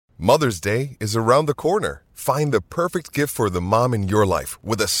Mother's Day is around the corner. Find the perfect gift for the mom in your life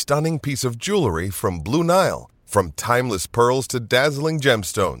with a stunning piece of jewelry from Blue Nile. From timeless pearls to dazzling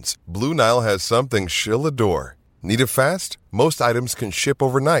gemstones, Blue Nile has something she'll adore. Need it fast? Most items can ship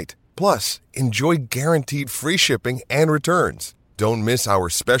overnight. Plus, enjoy guaranteed free shipping and returns. Don't miss our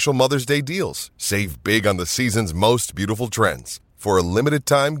special Mother's Day deals. Save big on the season's most beautiful trends. For a limited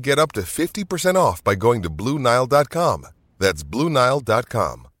time, get up to 50% off by going to BlueNile.com. That's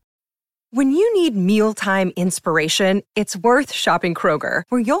BlueNile.com. When you need mealtime inspiration, it's worth shopping Kroger,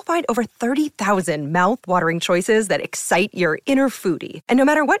 where you'll find over 30,000 mouth-watering choices that excite your inner foodie. And no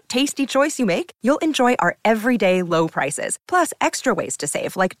matter what tasty choice you make, you'll enjoy our everyday low prices, plus extra ways to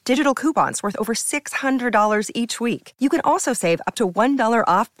save, like digital coupons worth over $600 each week. You can also save up to $1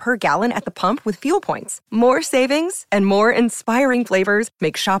 off per gallon at the pump with fuel points. More savings and more inspiring flavors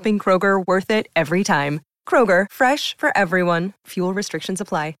make shopping Kroger worth it every time. Kroger, fresh for everyone. Fuel restrictions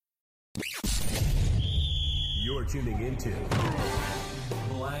apply. You're tuning into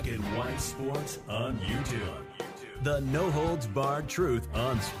Black and White Sports on YouTube. The no-holds-barred truth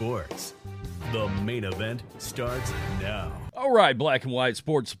on sports. The main event starts now. All right, Black and White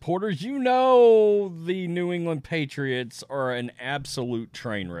Sports supporters, you know the New England Patriots are an absolute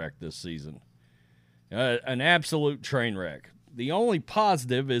train wreck this season. An absolute train wreck. The only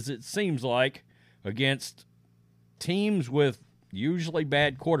positive is it seems like against teams with usually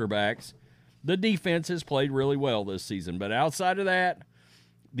bad quarterbacks, the defense has played really well this season. But outside of that,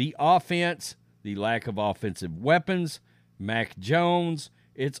 the offense, the lack of offensive weapons, Mac Jones,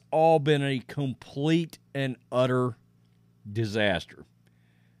 it's all been a complete and utter disaster.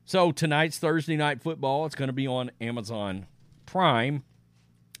 So tonight's Thursday Night Football. It's going to be on Amazon Prime.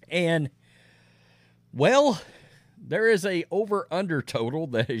 And, well, there is a over-under total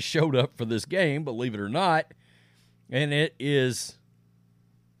that has showed up for this game, believe it or not. And it is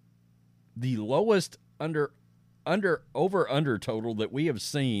the lowest over-under total that we have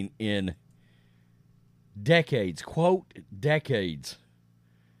seen in decades. Quote, decades.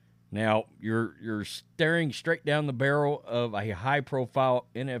 Now, you're staring straight down the barrel of a high-profile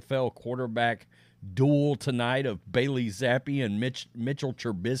NFL quarterback duel tonight of Bailey Zappi and Mitchell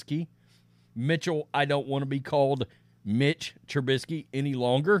Trubisky. Mitchell, I don't want to be called Mitch Trubisky any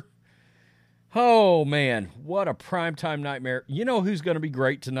longer. Oh, man, what a primetime nightmare. You know who's going to be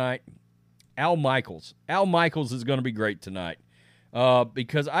great tonight? Al Michaels. Al Michaels is going to be great tonight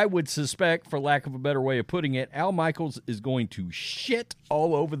because I would suspect, for lack of a better way of putting it, Al Michaels is going to shit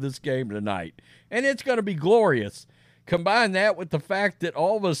all over this game tonight, and it's going to be glorious. Combine that with the fact that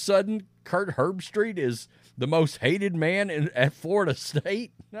all of a sudden Kurt Herbstreit is the most hated man at Florida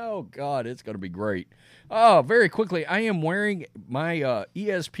State. Oh, God, it's going to be great. Oh, very quickly, I am wearing my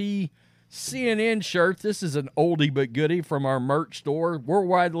ESP CNN shirt. This is an oldie but goodie from our merch store,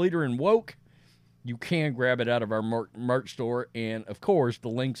 worldwide leader in woke. You can grab it out of our merch store, and, of course, the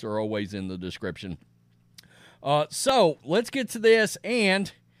links are always in the description. So, let's get to this,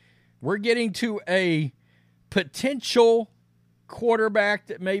 and we're getting to a potential quarterback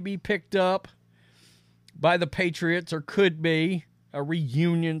that may be picked up by the Patriots, or could be a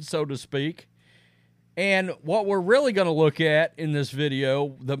reunion, so to speak. And what we're really going to look at in this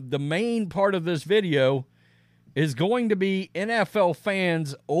video, the main part of this video, is going to be NFL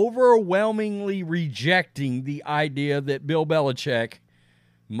fans overwhelmingly rejecting the idea that Bill Belichick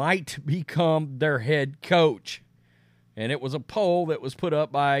might become their head coach. And it was a poll that was put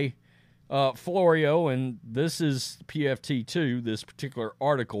up by Florio, and this is PFT2, this particular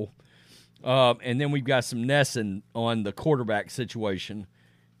article. And then we've got some Nesson on the quarterback situation.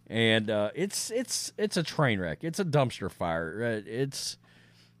 And it's a train wreck. It's a dumpster fire.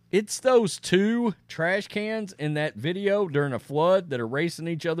 It's those two trash cans in that video during a flood that are racing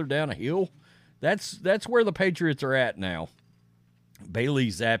each other down a hill. That's where the Patriots are at now. Bailey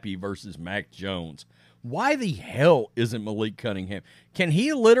Zappi versus Mac Jones. Why the hell isn't Malik Cunningham? Can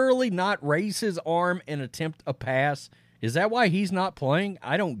he literally not raise his arm and attempt a pass? Is that why he's not playing?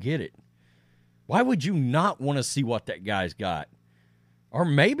 I don't get it. Why would you not want to see what that guy's got? Or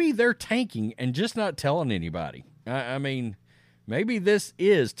maybe they're tanking and just not telling anybody. I mean, maybe this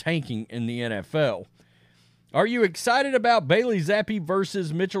is tanking in the NFL. Are you excited about Bailey Zappi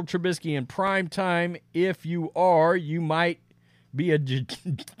versus Mitchell Trubisky in prime time? If you are, you might be a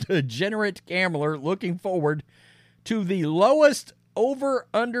degenerate gambler looking forward to the lowest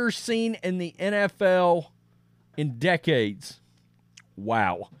over-under seen in the NFL in decades.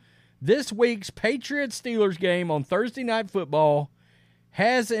 Wow. This week's Patriots-Steelers game on Thursday Night Football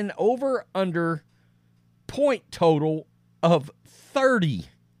has an over-under point total of 30.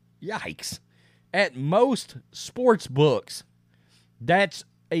 Yikes. At most sports books. That's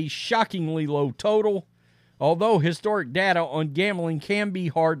a shockingly low total. Although historic data on gambling can be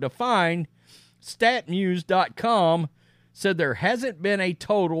hard to find, StatMuse.com said there hasn't been a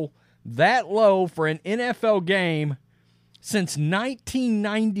total that low for an NFL game since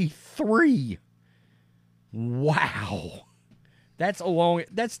 1993. Wow.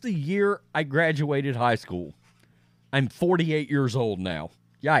 That's the year I graduated high school. I'm 48 years old now.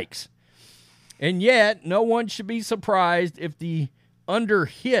 Yikes. And yet, no one should be surprised if the under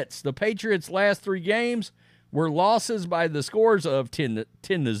hits. The Patriots' last 3 games were losses by the scores of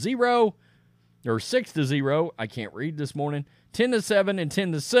 10-0, or 6-0. I can't read this morning. 10-7 and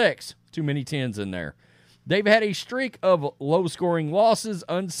 10-6. Too many 10s in there. They've had a streak of low-scoring losses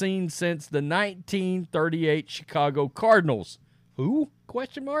unseen since the 1938 Chicago Cardinals. Who?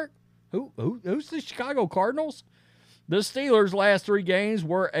 Question mark? Who's the Chicago Cardinals? The Steelers' last 3 games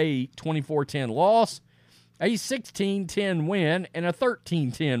were a 24-10 loss, a 16-10 win, and a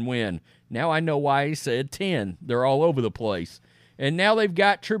 13-10 win. Now I know why he said 10. They're all over the place. And now they've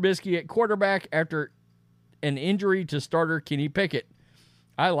got Trubisky at quarterback after an injury to starter Kenny Pickett.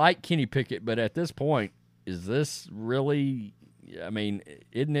 I like Kenny Pickett, but at this point, is this really,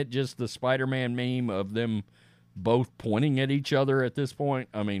 isn't it just the Spider-Man meme of them both pointing at each other at this point?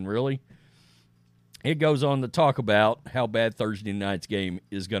 Really? It goes on to talk about how bad Thursday night's game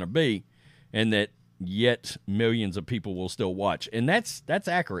is going to be, and that yet millions of people will still watch. And that's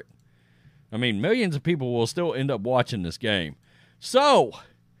accurate. Millions of people will still end up watching this game. So,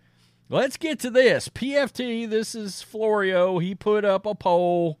 let's get to this. PFT, this is Florio. He put up a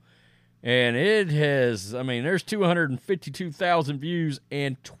poll, and it has, there's 252,000 views,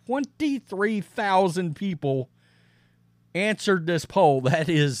 and 23,000 people answered this poll. That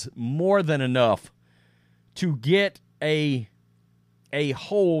is more than enough to get a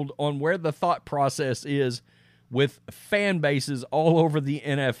hold on where the thought process is with fan bases all over the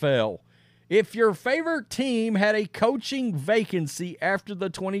NFL. If your favorite team had a coaching vacancy after the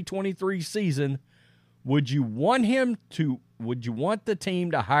 2023 season, would you want the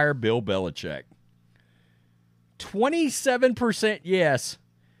team to hire Bill Belichick? 27% yes.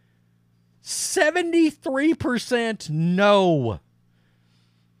 73% no.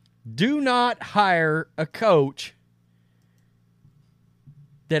 Do not hire a coach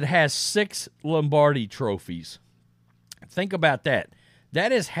that has 6 Lombardi trophies. Think about that.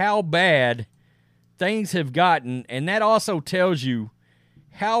 That is how bad things have gotten, and that also tells you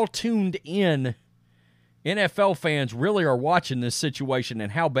how tuned in NFL fans really are watching this situation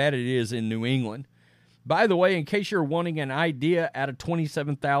and how bad it is in New England. By the way, in case you're wanting an idea, out of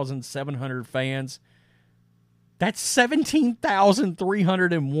 27,700 fans, that's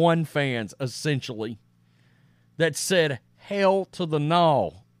 17,301 fans, essentially, that said, hell to the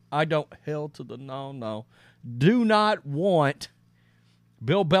no. Hell to the no. Do not want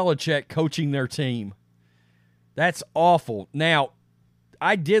Bill Belichick coaching their team. That's awful. Now,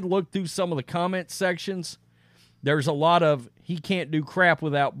 I did look through some of the comment sections. There's a lot of, he can't do crap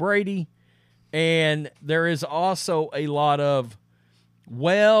without Brady. And there is also a lot of,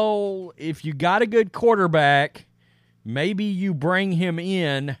 well, if you got a good quarterback, maybe you bring him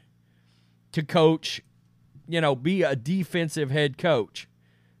in to coach, be a defensive head coach.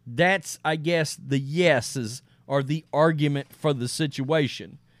 That's, I guess, the yeses or the argument for the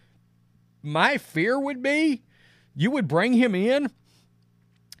situation. My fear would be you would bring him in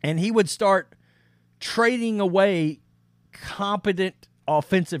and he would start trading away competent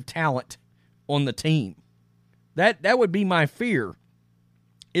offensive talent on the team. That would be my fear,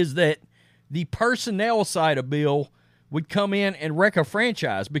 is that the personnel side of Bill would come in and wreck a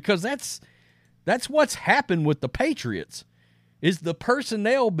franchise, because that's what's happened with the Patriots. Is the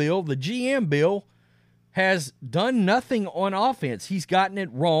personnel bill, the GM bill, has done nothing on offense. He's gotten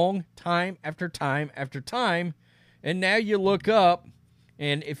it wrong time after time after time. And now you look up,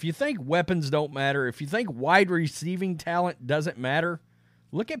 and if you think weapons don't matter, if you think wide receiving talent doesn't matter,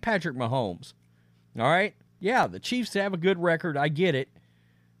 look at Patrick Mahomes. All right? Yeah, the Chiefs have a good record. I get it.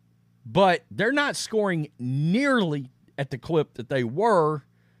 But they're not scoring nearly at the clip that they were.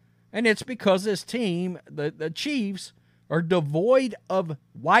 And it's because this team, the Chiefs, are devoid of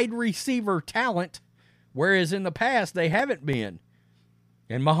wide receiver talent, whereas in the past they haven't been.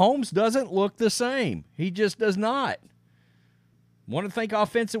 And Mahomes doesn't look the same. He just does not. Want to think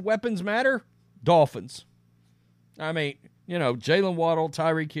offensive weapons matter? Dolphins. Jalen Waddle,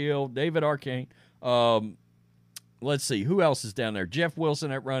 Tyreek Hill, David Arcane. Let's see, who else is down there? Jeff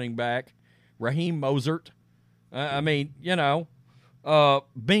Wilson at running back. Raheem Mostert. Bengals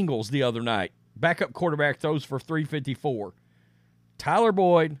the other night. Backup quarterback throws for 354. Tyler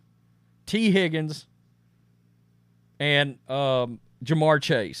Boyd, T. Higgins, and Jamar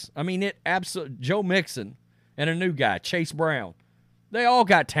Chase. I mean, Joe Mixon and a new guy, Chase Brown. They all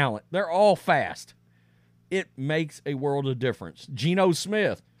got talent. They're all fast. It makes a world of difference. Geno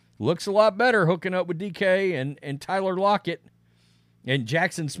Smith looks a lot better hooking up with DK and Tyler Lockett. And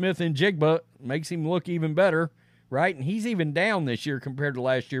Jackson Smith and Jigba makes him look even better, right? And he's even down this year compared to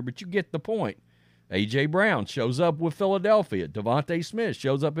last year, but you get the point. A.J. Brown shows up with Philadelphia. Devontae Smith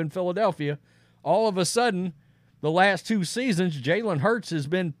shows up in Philadelphia. All of a sudden, the last 2 seasons, Jalen Hurts has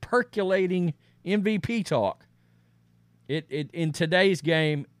been percolating MVP talk. In today's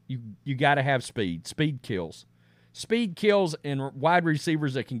game, you got to have speed. Speed kills. Speed kills and wide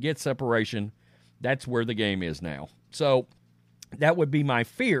receivers that can get separation. That's where the game is now. So that would be my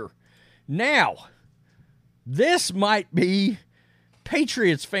fear. Now, this might be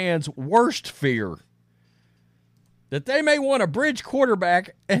Patriots fans' worst fear. That they may want a bridge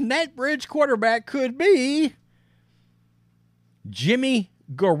quarterback, and that bridge quarterback could be Jimmy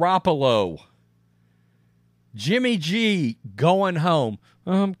Garoppolo. Jimmy G going home.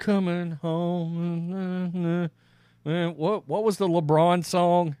 I'm coming home. What was the LeBron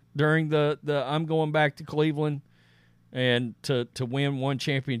song during the I'm going back to Cleveland and to win one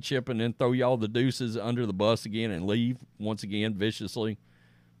championship and then throw y'all the deuces under the bus again and leave once again viciously?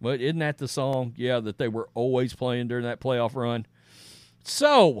 But isn't that the song, that they were always playing during that playoff run?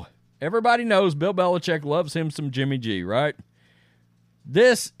 So, everybody knows Bill Belichick loves him some Jimmy G, right?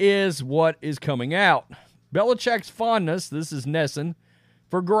 This is what is coming out. Belichick's fondness, this is Nesson,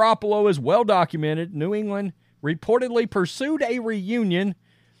 for Garoppolo is well documented. New England reportedly pursued a reunion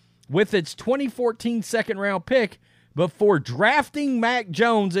with its 2014 second-round pick before drafting Mac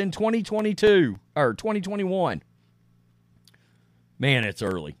Jones in 2021. Man, it's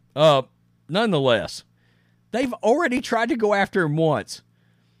early. Nonetheless, they've already tried to go after him once.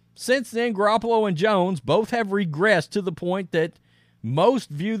 Since then, Garoppolo and Jones both have regressed to the point that most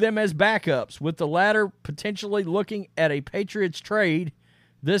view them as backups, with the latter potentially looking at a Patriots trade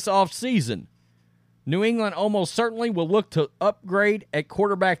this offseason. New England almost certainly will look to upgrade at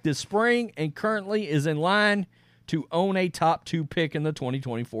quarterback this spring and currently is in line to own a top 2 pick in the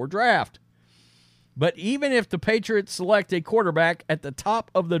 2024 draft. But even if the Patriots select a quarterback at the top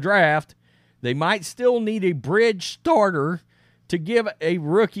of the draft, they might still need a bridge starter to give a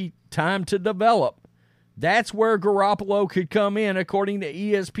rookie time to develop. That's where Garoppolo could come in, according to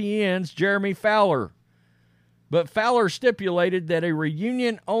ESPN's Jeremy Fowler. But Fowler stipulated that a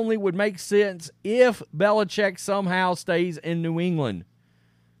reunion only would make sense if Belichick somehow stays in New England,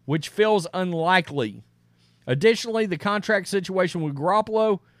 which feels unlikely. Additionally, the contract situation with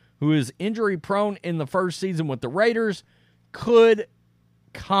Garoppolo, who is injury-prone in the first season with the Raiders, could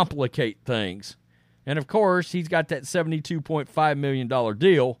complicate things. And, of course, he's got that $72.5 million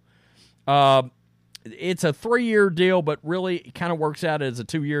deal. It's a 3-year deal, but really it kind of works out as a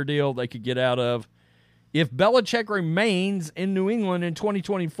 2-year deal they could get out of. If Belichick remains in New England in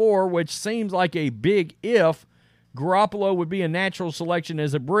 2024, which seems like a big if, Garoppolo would be a natural selection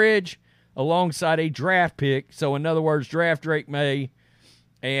as a bridge alongside a draft pick. So, in other words, draft Drake May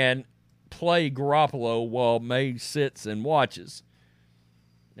and play Garoppolo while May sits and watches.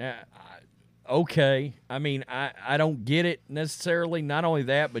 Okay. I mean, I don't get it necessarily. Not only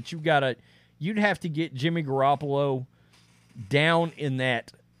that, but you'd have to get Jimmy Garoppolo down in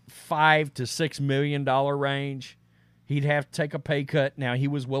that $5 to $6 million range. He'd have to take a pay cut. Now, he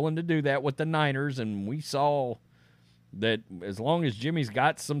was willing to do that with the Niners, and we saw that as long as Jimmy's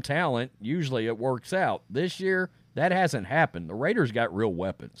got some talent, usually it works out. This year, that hasn't happened. The Raiders got real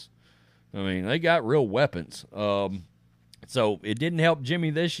weapons. I mean, they got real weapons. So it didn't help Jimmy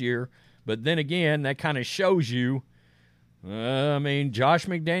this year. But then again, that kind of shows you, Josh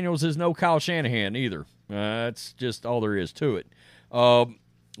McDaniels is no Kyle Shanahan either. That's just all there is to it.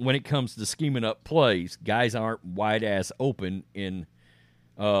 When it comes to scheming up plays, guys aren't wide-ass open in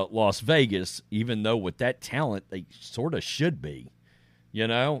Las Vegas, even though with that talent, they sort of should be. You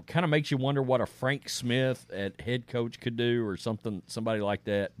know, kind of makes you wonder what a Frank Smith at head coach could do or somebody like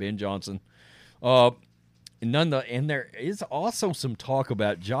that, Ben Johnson. And there is also some talk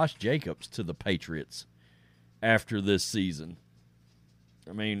about Josh Jacobs to the Patriots after this season.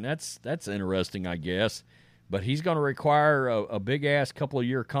 I mean, that's interesting, I guess. But he's going to require a big-ass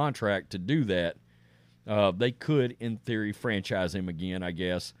couple-of-year contract to do that. They could, in theory, franchise him again, I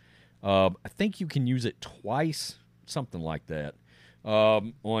guess. I think you can use it twice, something like that,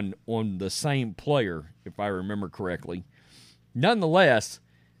 on the same player, if I remember correctly. Nonetheless,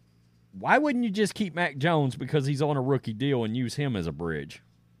 why wouldn't you just keep Mac Jones because he's on a rookie deal and use him as a bridge?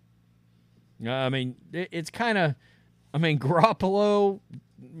 It's kind of – Garoppolo,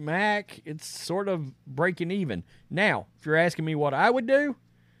 Mac, it's sort of breaking even. Now, if you're asking me what I would do,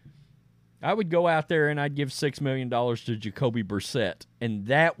 I would go out there and I'd give $6 million to Jacoby Brissett, and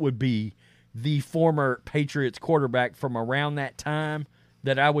that would be the former Patriots quarterback from around that time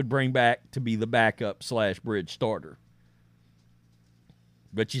that I would bring back to be the backup / bridge starter.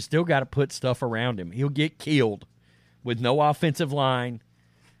 But you still got to put stuff around him. He'll get killed with no offensive line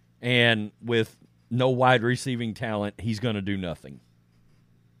and with no wide receiving talent. He's going to do nothing.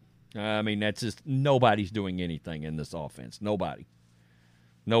 I mean, that's just nobody's doing anything in this offense. Nobody.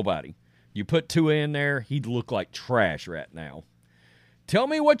 You put Tua in there, he'd look like trash right now. Tell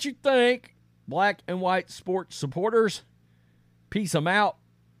me what you think, black and white sports supporters. Peace, I'm out.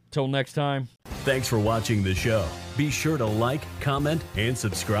 Till next time. Thanks for watching the show. Be sure to like, comment, and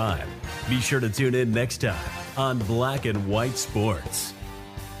subscribe. Be sure to tune in next time on Black and White Sports.